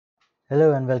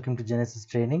Hello and welcome to Genesis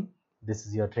Training. This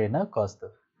is your trainer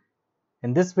Kaustav.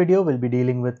 In this video, we'll be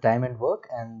dealing with time and work,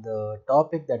 and the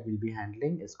topic that we'll be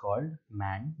handling is called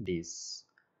man days.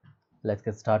 Let's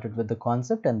get started with the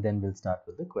concept and then we'll start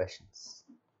with the questions.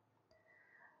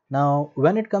 Now,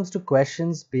 when it comes to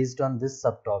questions based on this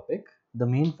subtopic, the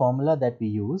main formula that we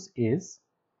use is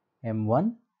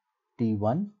M1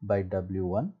 T1 by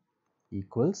W1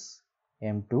 equals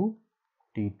M2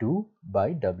 T2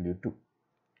 by W2.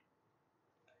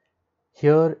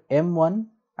 Here M1,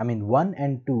 1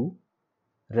 and 2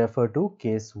 refer to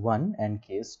case 1 and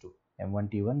case 2. M1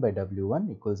 T1 by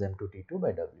W1 equals M2 T2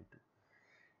 by W2.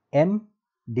 M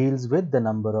deals with the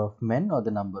number of men or the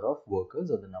number of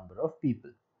workers or the number of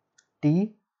people.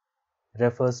 T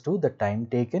refers to the time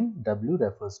taken. W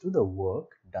refers to the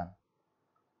work done.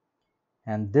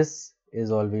 And this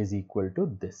is always equal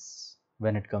to this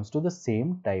when it comes to the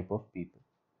same type of people.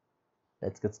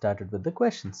 Let's get started with the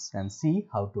questions and see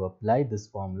how to apply this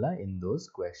formula in those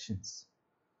questions.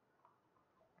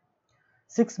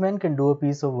 6 men can do a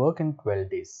piece of work in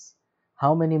 12 days.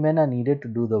 How many men are needed to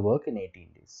do the work in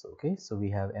 18 days? Okay, so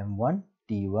we have M1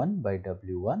 T1 by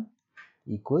W1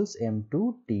 equals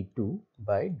M2 T2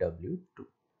 by W2.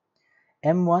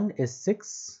 M1 is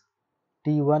 6,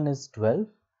 T1 is 12,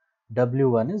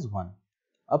 W1 is 1.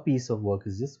 A piece of work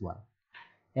is just 1.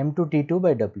 M2 T2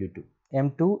 by W2.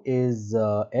 M2 is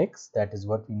X, that is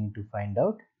what we need to find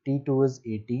out. T2 is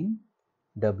 18,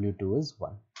 W2 is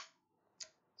 1.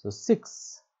 So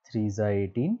 6 3s are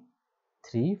 18,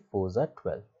 3 4s are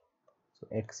 12. So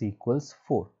X equals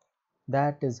 4.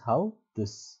 That is how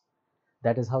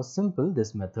simple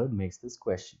this method makes this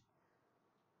question.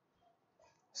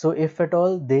 So if at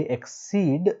all they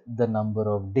exceed the number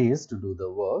of days to do the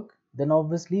work, then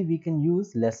obviously we can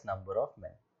use less number of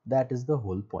men. That is the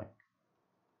whole point.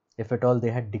 If at all they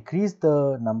had decreased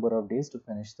the number of days to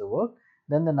finish the work,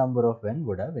 then the number of men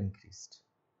would have increased.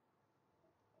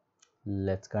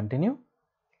 Let's continue.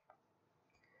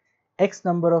 X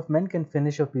number of men can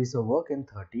finish a piece of work in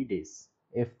 30 days.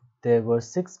 If there were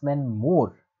 6 men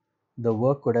more, the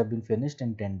work could have been finished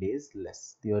in 10 days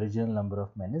less. The original number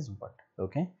of men is what?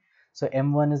 Okay. So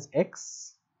M1 is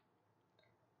X.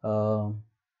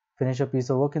 Finish a piece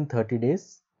of work in 30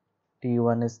 days.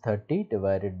 T1 is 30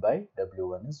 divided by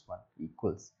W1 is 1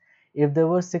 equals. If there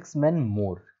were 6 men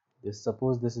more,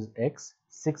 suppose this is X,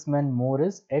 6 men more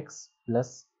is X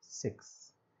plus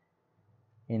 6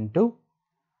 into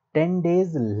 10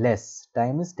 days less.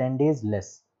 Time is 10 days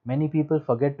less. Many people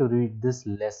forget to read this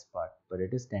less part, but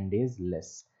it is 10 days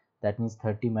less. That means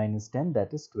 30 minus 10,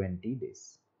 that is 20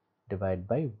 days. Divide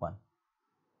by 1.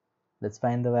 Let's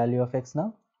find the value of X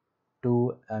now.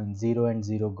 2 and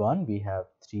 0 gone. We have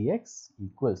 3X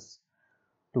equals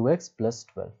 2X plus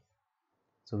 12.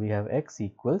 So we have X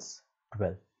equals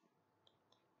 12.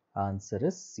 Answer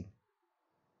is C.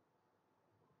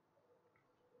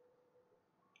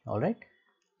 Alright,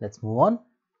 let's move on.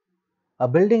 A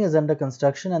building is under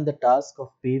construction and the task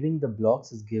of paving the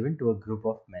blocks is given to a group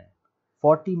of men.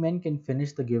 40 men can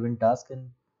finish the given task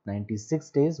in 96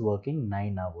 days, working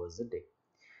 9 hours a day.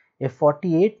 If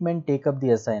 48 men take up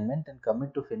the assignment and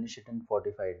commit to finish it in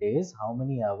 45 days, how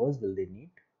many hours will they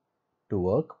need to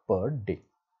work per day?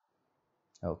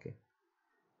 Okay.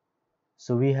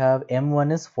 So we have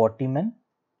M1 is 40 men.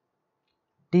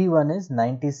 T1 is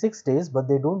 96 days, but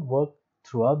they don't work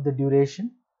throughout the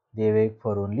duration. They work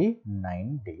for only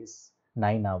 9 days,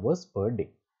 9 hours per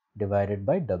day, divided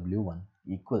by W1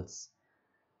 equals.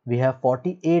 We have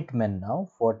 48 men now,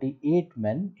 48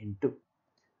 men into.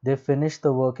 They finish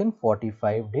the work in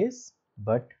 45 days,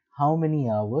 but how many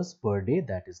hours per day?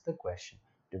 That is the question.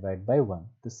 Divide by 1,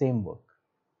 the same work.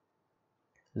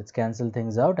 Let's cancel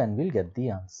things out and we'll get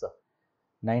the answer.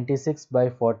 96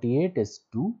 by 48 is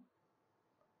 2.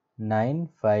 9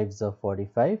 5s are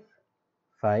 45.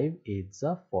 5 8s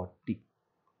are 40.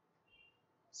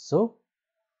 So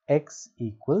X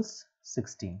equals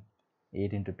 16.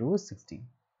 8 into 2 is 16.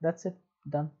 That's it.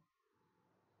 Done.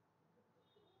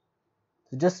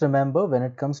 So just remember, when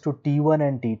it comes to T1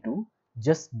 and T2,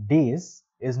 just days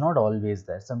is not always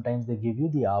there. Sometimes they give you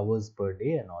the hours per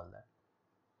day and all that.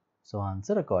 So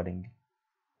answer accordingly.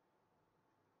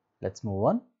 Let's move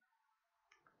on.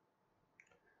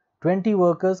 20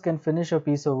 workers can finish a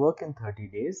piece of work in 30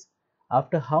 days.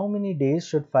 After how many days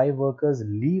should 5 workers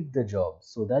leave the job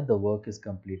so that the work is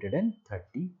completed in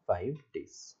 35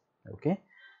 days? Okay.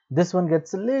 This one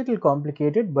gets a little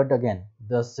complicated, but again,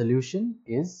 the solution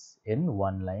is in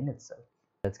one line itself.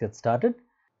 Let's get started.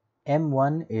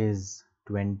 M1 is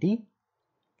 20,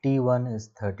 T1 is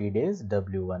 30 days,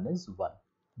 W1 is 1.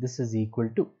 This is equal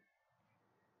to.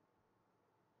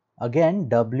 Again,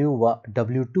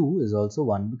 W2 is also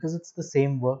 1 because it's the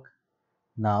same work.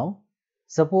 Now,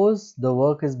 suppose the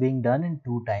work is being done in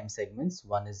two time segments.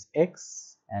 One is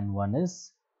x and one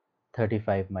is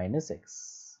 35 minus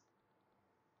x.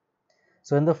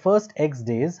 So in the first x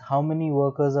days, how many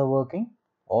workers are working?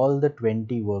 All the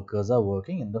 20 workers are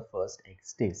working in the first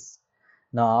x days.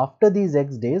 Now after these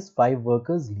x days, 5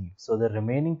 workers leave. So the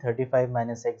remaining 35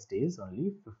 minus x days,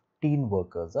 only 15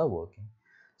 workers are working.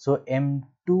 So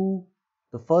M2,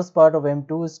 the first part of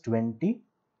M2 is 20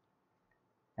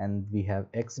 and we have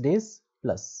x days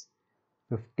plus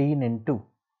 15 into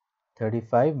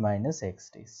 35 minus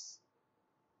x days.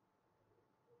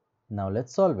 Now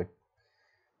let's solve it.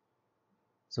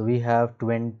 So we have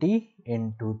 20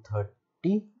 into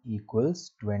 30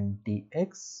 equals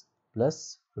 20x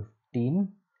plus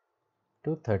 15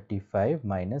 to 35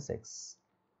 minus x.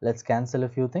 Let's cancel a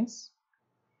few things.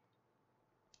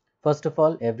 First of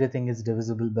all, everything is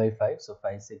divisible by 5. So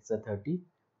 5 6 are 30,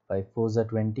 5 4s are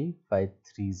 20, 5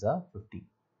 3s are 15.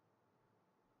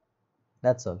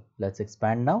 That's all. Let's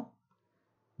expand now.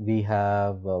 We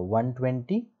have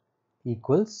 120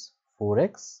 equals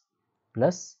 4x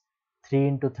plus 3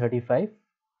 into 35,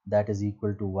 that is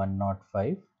equal to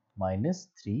 105 minus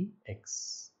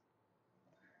 3x.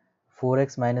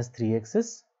 4x minus 3x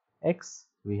is x.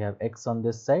 We have x on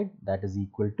this side, that is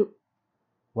equal to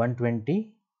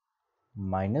 120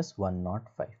 minus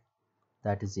 105,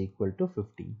 that is equal to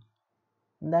 15.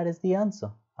 And that is the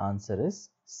answer. Answer is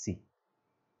C.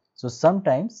 So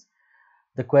sometimes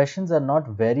the questions are not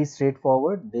very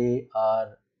straightforward. The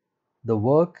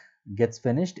work gets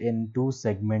finished in two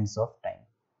segments of time.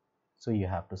 So you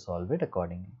have to solve it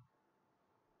accordingly.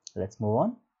 Let's move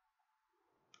on.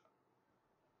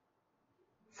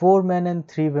 4 men and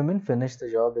 3 women finish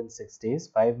the job in 6 days.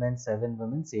 5 men, 7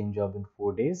 women, same job in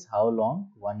 4 days. How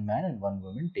long 1 man and 1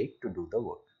 woman take to do the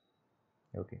work?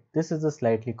 Okay, this is a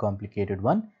slightly complicated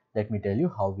one. Let me tell you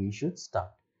how we should start.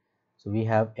 So we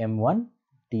have M1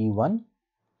 T1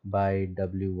 by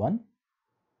W1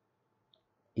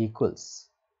 equals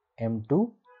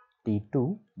M2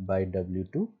 T2 by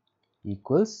W2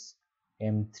 equals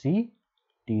M3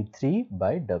 T3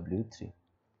 by W3.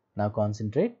 Now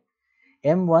concentrate.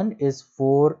 M1 is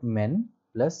 4 men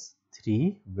plus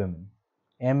 3 women.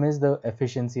 M is the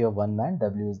efficiency of 1 man,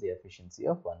 W is the efficiency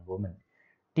of 1 woman.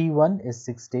 T1 is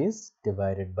 6 days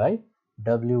divided by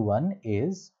W1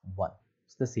 is 1.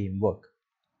 It's the same work.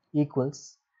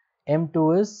 Equals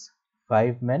M2 is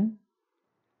 5 men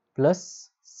plus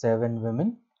 7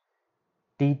 women.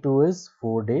 T2 is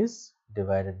 4 days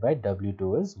divided by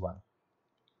W2 is 1.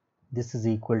 This is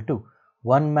equal to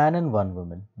 1 man and 1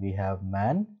 woman. We have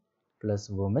man plus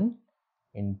woman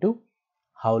into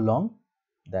how long?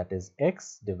 That is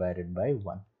x divided by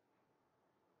 1.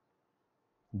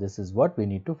 This is what we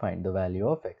need to find, the value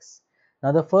of x.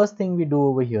 Now the first thing we do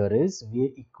over here is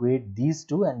we equate these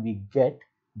two and we get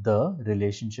the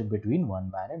relationship between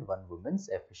 1 man and 1 woman's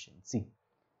efficiency.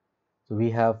 So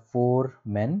we have 4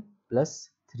 men plus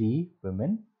 3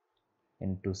 women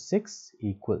into 6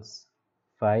 equals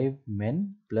 5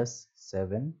 men plus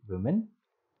 7 women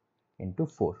into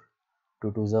 4.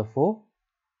 2 2s are 4,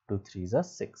 2 3s are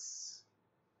 6.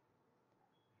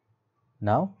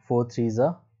 Now 4 3s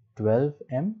are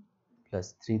 12m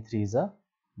plus 3 3s are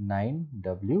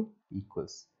 9w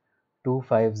equals 2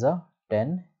 5s are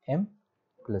 10m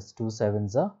plus 2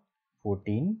 7s are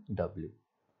 14w.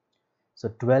 So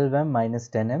 12m minus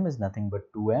 10m is nothing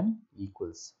but 2m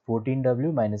equals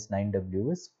 14w minus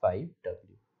 9w is 5w.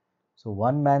 So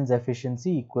 1 man's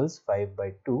efficiency equals 5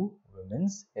 by 2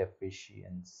 women's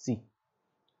efficiency.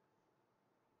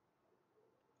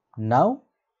 Now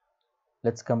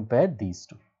let's compare these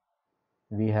two.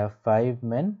 We have 5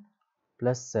 men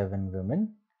plus 7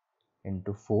 women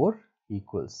into 4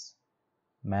 equals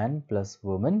man plus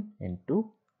woman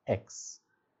into x.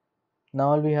 Now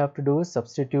all we have to do is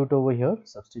substitute over here,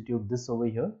 substitute this over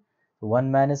here. So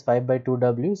 1 man is 5 by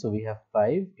 2w, so we have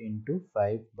 5 into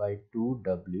 5 by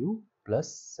 2w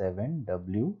plus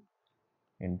 7w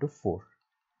into 4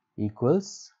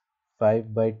 equals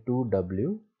 5 by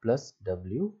 2w plus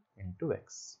w into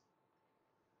x.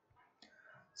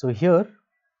 So here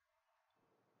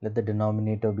let the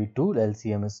denominator be 2,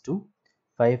 LCM is 2.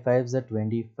 5 5s are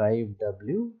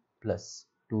 25w plus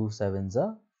 2 7s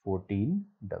are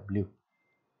 14w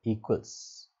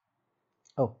equals,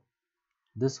 oh,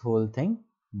 this whole thing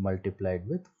multiplied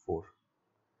with 4.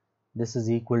 This is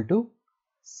equal to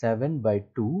 7 by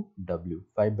 2w.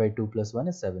 5 by 2 plus 1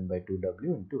 is 7 by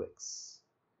 2w into x.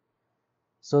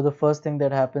 So the first thing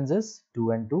that happens is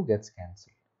 2 and 2 gets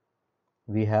cancelled.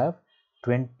 We have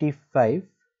 25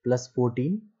 plus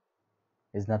 14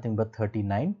 is nothing but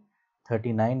 39.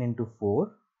 39 into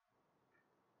 4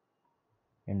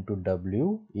 into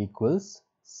W equals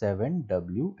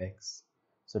 7Wx.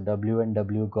 So W and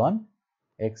W gone.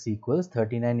 X equals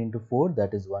 39 into 4,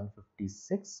 that is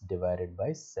 156 divided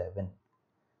by 7.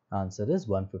 Answer is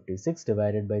 156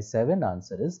 divided by 7.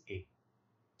 Answer is A.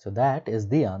 So that is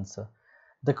the answer.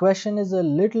 The question is a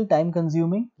little time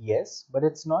consuming, yes, but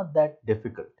it's not that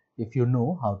difficult if you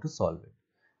know how to solve it.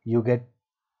 You get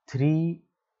 3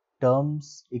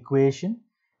 terms equation,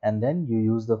 and then you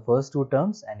use the first 2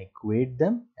 terms and equate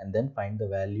them, and then find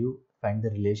the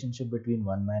relationship between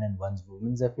one man and one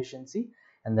woman's efficiency,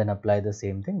 and then apply the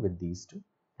same thing with these two,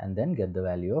 and then get the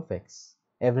value of X.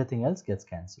 Everything else gets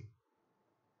cancelled.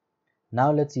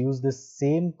 Now let's use this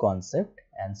same concept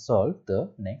and solve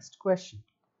the next question.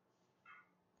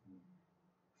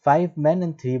 5 men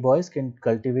and 3 boys can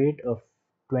cultivate a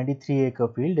 23-acre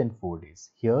field in 4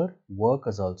 days. Here work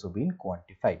has also been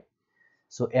quantified.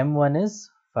 So M1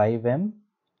 is 5M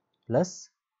plus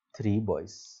 3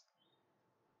 boys.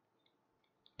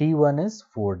 T1 is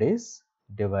 4 days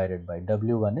divided by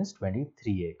W1 is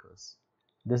 23 acres.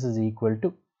 This is equal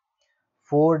to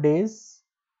 4 days,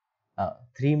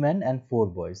 3 men and 4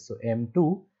 boys. So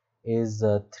M2 is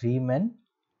 3 men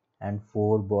and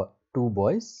 2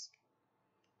 boys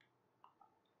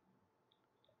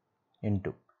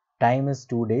into time is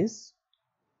 2 days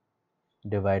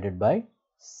divided by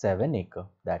 7 acre,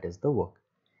 that is the work,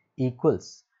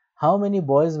 equals how many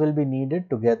boys will be needed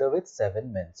together with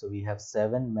 7 men. So we have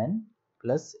 7 men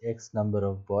plus X number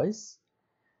of boys.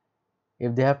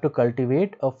 If they have to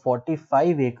cultivate a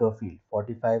 45-acre field,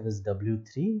 45 is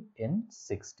W3 in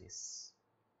 6 days.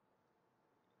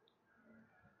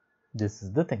 This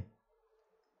is the thing.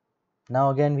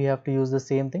 Now again we have to use the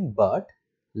same thing, but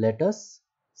let us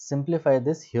simplify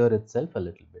this here itself a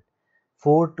little bit.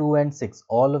 4, 2 and 6,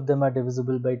 all of them are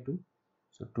divisible by 2.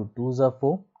 So 2 2s are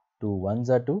 4, 2 1s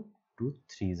are 2, 2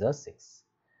 3s are 6.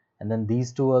 And then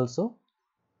these two also,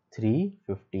 3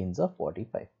 15s are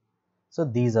 45. So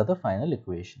these are the final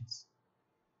equations.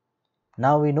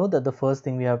 Now we know that the first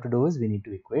thing we have to do is we need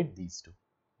to equate these two.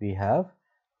 We have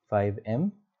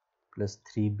 5m plus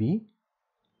 3b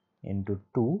into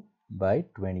 2 by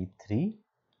 23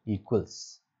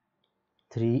 equals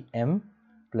 3m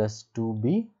plus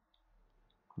 2b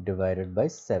divided by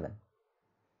 7.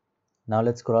 Now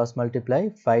let's cross multiply.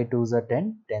 5 2s are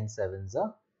 10, 10 7s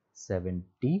are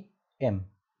 70m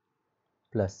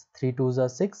plus 3 2s are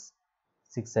 6,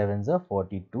 6 7s are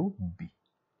 42b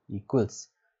equals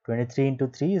 23 into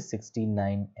 3 is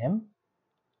 69m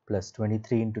plus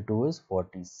 23 into 2 is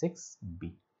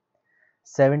 46b.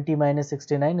 70 minus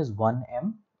 69 is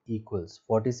 1m equals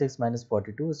 46 minus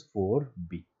 42 is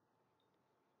 4b.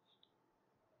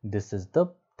 This is the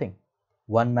thing.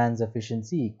 One man's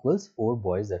efficiency equals 4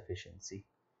 boys' efficiency.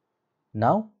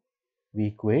 Now we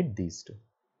equate these two.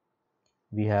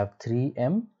 We have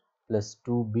 3m plus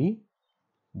 2b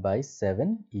by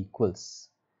 7 equals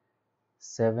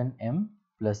 7m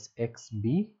plus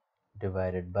xb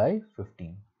divided by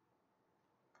 15.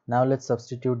 Now let's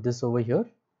substitute this over here.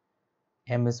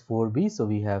 M is 4b, so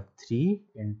we have 3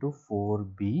 into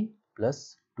 4b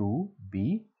plus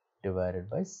 2b divided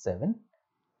by 7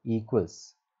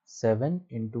 equals 7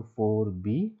 into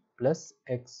 4b plus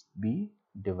xb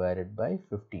divided by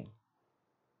 15.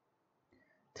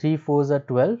 3 4s are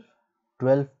 12,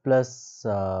 12 plus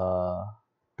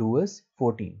 2 is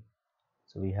 14.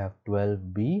 So we have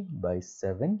 12b by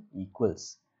 7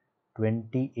 equals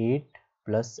 28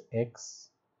 plus xb.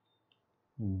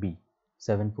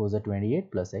 7 4s are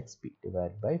 28 plus xb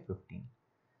divided by 15.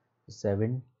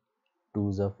 7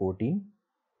 2s are 14,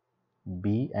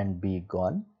 b and b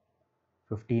gone.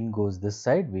 15 goes this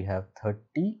side. We have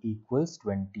 30 equals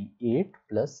 28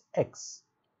 plus x.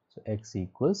 So x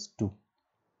equals 2.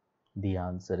 The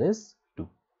answer is 2.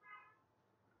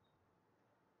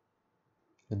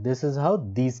 This is how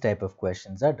these type of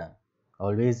questions are done.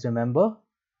 Always remember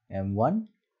M1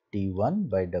 T1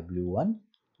 by W1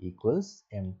 equals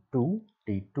M2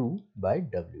 T2 by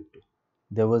W2.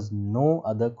 There was no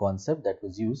other concept that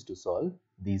was used to solve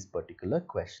these particular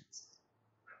questions.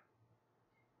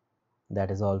 That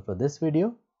is all for this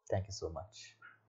video. Thank you so much.